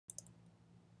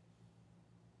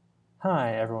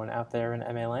Hi everyone out there in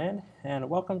MA land, and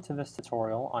welcome to this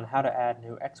tutorial on how to add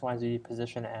new XYZ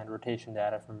position and rotation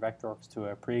data from Vectorworks to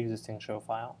a pre-existing show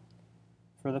file.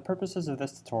 For the purposes of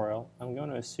this tutorial, I'm going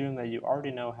to assume that you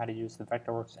already know how to use the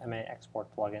Vectorworks MA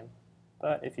export plugin,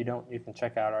 but if you don't, you can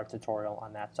check out our tutorial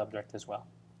on that subject as well.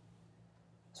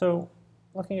 So,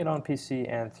 looking at on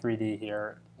PC and 3D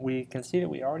here, we can see that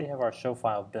we already have our show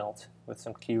file built with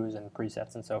some cues and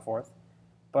presets and so forth.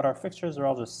 But our fixtures are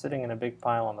all just sitting in a big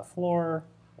pile on the floor,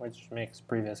 which makes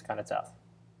previs kind of tough.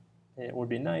 It would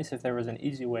be nice if there was an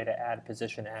easy way to add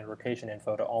position and rotation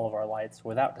info to all of our lights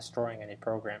without destroying any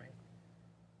programming.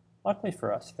 Luckily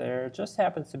for us, there just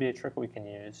happens to be a trick we can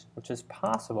use, which is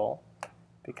possible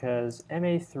because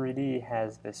MA3D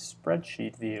has this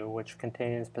spreadsheet view which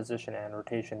contains position and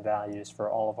rotation values for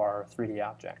all of our 3D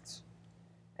objects.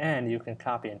 And you can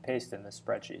copy and paste in this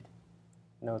spreadsheet.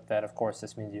 Note that, of course,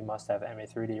 this means you must have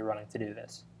MA3D running to do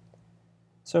this.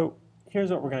 So here's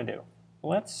what we're going to do.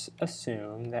 Let's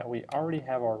assume that we already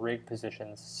have our rig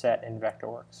positions set in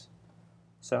Vectorworks.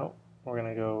 So we're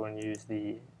going to go and use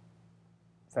the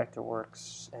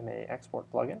Vectorworks MA export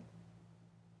plugin.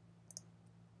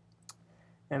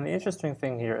 And the interesting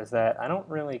thing here is that I don't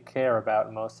really care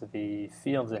about most of the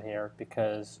fields in here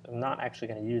because I'm not actually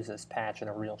going to use this patch in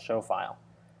a real show file.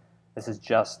 This is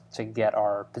just to get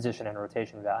our position and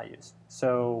rotation values.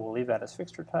 So we'll leave that as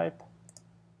fixture type.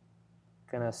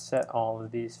 Going to set all of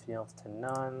these fields to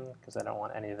none because I don't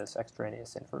want any of this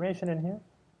extraneous information in here.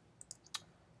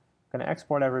 Going to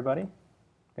export everybody.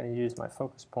 Going to use my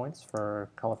focus points for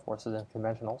color forces and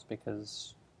conventionals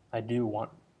because I do want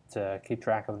to keep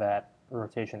track of that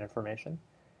rotation information.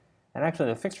 And actually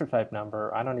the fixture type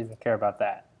number, I don't even care about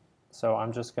that. So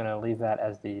I'm just going to leave that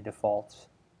as the default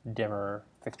dimmer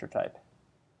fixture type.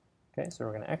 Okay, so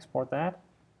we're going to export that.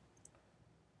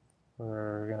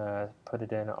 We're going to put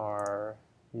it in our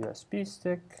USB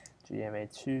stick,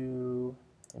 GMA2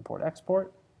 import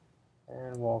export,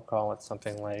 and we'll call it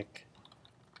something like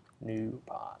new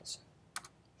pause.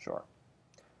 Sure.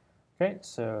 Okay,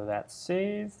 so that's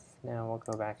saved. Now we'll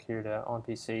go back here to on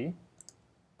PC,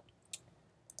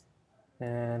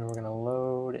 and we're going to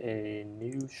load a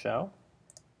new show.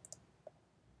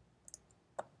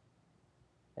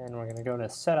 And we're going to go to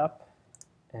setup,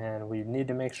 and we need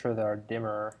to make sure that our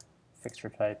dimmer fixture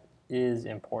type is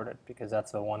imported because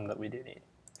that's the one that we do need.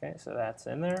 Okay, so that's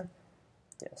in there.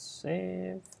 Yes,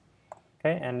 save.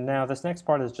 Okay, and now this next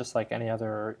part is just like any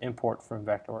other import from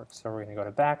Vectorworks. So we're going to go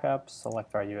to backup,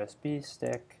 select our USB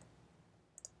stick,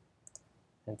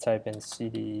 and type in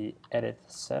cd edit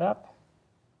setup,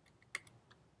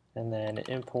 and then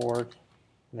import,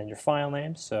 and then your file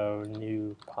name, so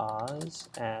new pause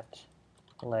at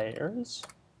layers.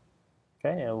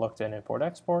 Okay, it looked at import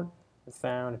export, it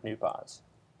found new pause.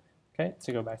 Okay,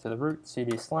 to go back to the root,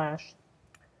 cd slash.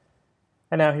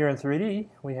 And now here in 3D,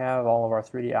 we have all of our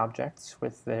 3D objects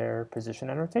with their position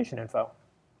and rotation info.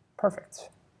 Perfect.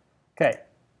 Okay,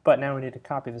 but now we need to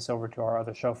copy this over to our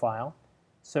other show file.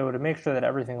 So to make sure that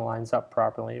everything lines up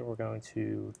properly, we're going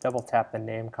to double tap the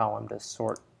name column to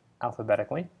sort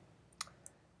alphabetically.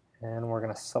 And we're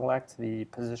going to select the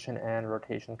position and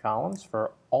rotation columns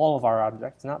for all of our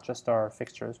objects, not just our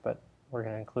fixtures, but we're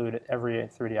going to include every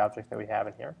 3D object that we have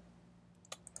in here.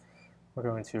 We're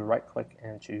going to right-click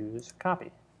and choose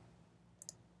Copy.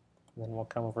 And then we'll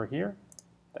come over here,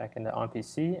 back into on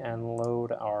PC, and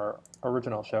load our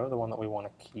original show, the one that we want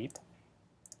to keep.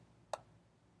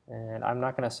 And I'm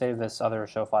not going to save this other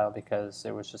show file because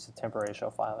it was just a temporary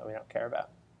show file that we don't care about.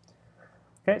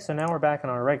 Okay, so now we're back on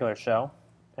our regular show.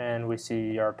 And we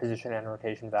see our position and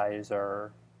rotation values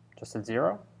are just at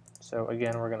 0. So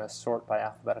again, we're going to sort by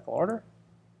alphabetical order.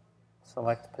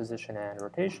 Select position and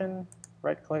rotation,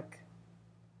 right-click,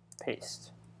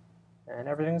 paste. And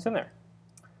everything's in there.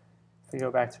 If we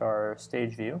go back to our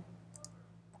stage view,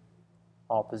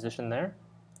 all position there.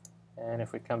 And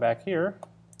if we come back here,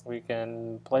 we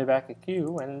can play back a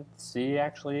cue and see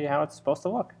actually how it's supposed to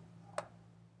look.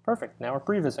 Perfect, now we're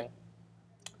prevising.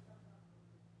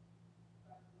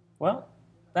 Well,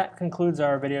 that concludes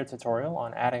our video tutorial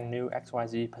on adding new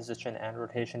XYZ position and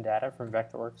rotation data from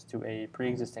Vectorworks to a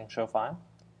pre-existing show file.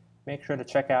 Make sure to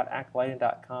check out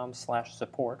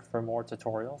actlighting.com/support for more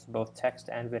tutorials, both text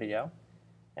and video.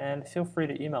 And feel free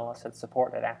to email us at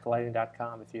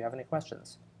support@actlighting.com if you have any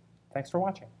questions. Thanks for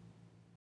watching.